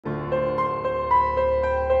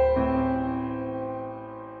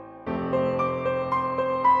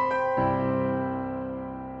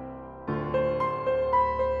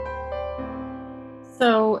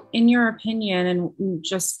in your opinion and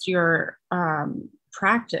just your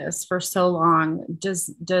practice for so long,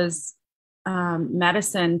 does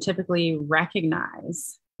medicine typically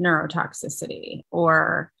recognize neurotoxicity,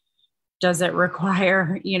 or does it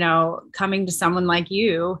require, coming to someone like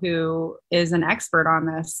you who is an expert on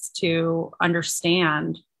this to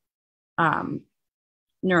understand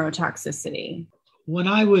neurotoxicity? When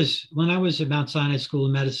I was at Mount Sinai School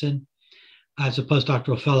of Medicine as a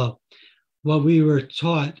postdoctoral fellow, what we were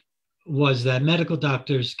taught was that medical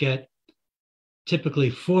doctors get typically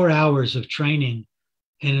 4 hours of training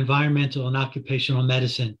in environmental and occupational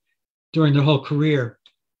medicine during their whole career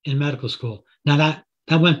in medical school. Now that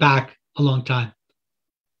went back a long time,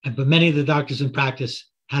 but many of the doctors in practice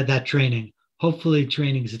had that training. Hopefully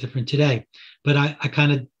training is different today, but I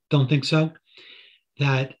kind of don't think so.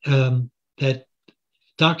 That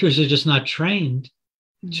doctors are just not trained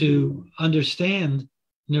to understand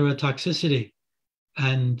neurotoxicity.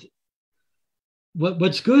 And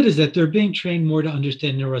what's good is that they're being trained more to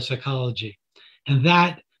understand neuropsychology. And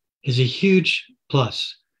that is a huge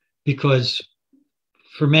plus, because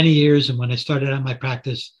for many years, and when I started out my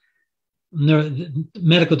practice,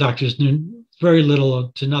 medical doctors knew very little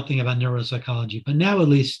to nothing about neuropsychology. But now at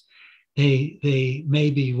least they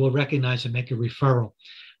maybe will recognize and make a referral.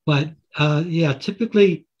 But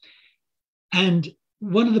typically, and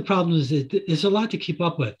one of the problems is that there's a lot to keep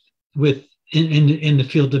up with in the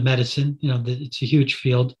field of medicine. It's a huge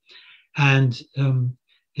field, and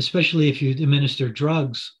especially if you administer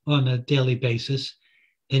drugs on a daily basis,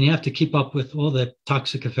 then you have to keep up with all the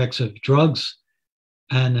toxic effects of drugs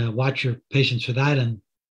and watch your patients for that. And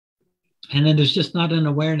then there's just not an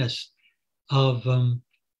awareness of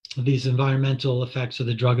these environmental effects or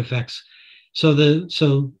the drug effects.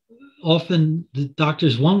 So often the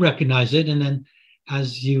doctors won't recognize it, and then,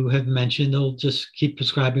 as you have mentioned, they'll just keep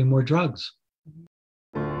prescribing more drugs.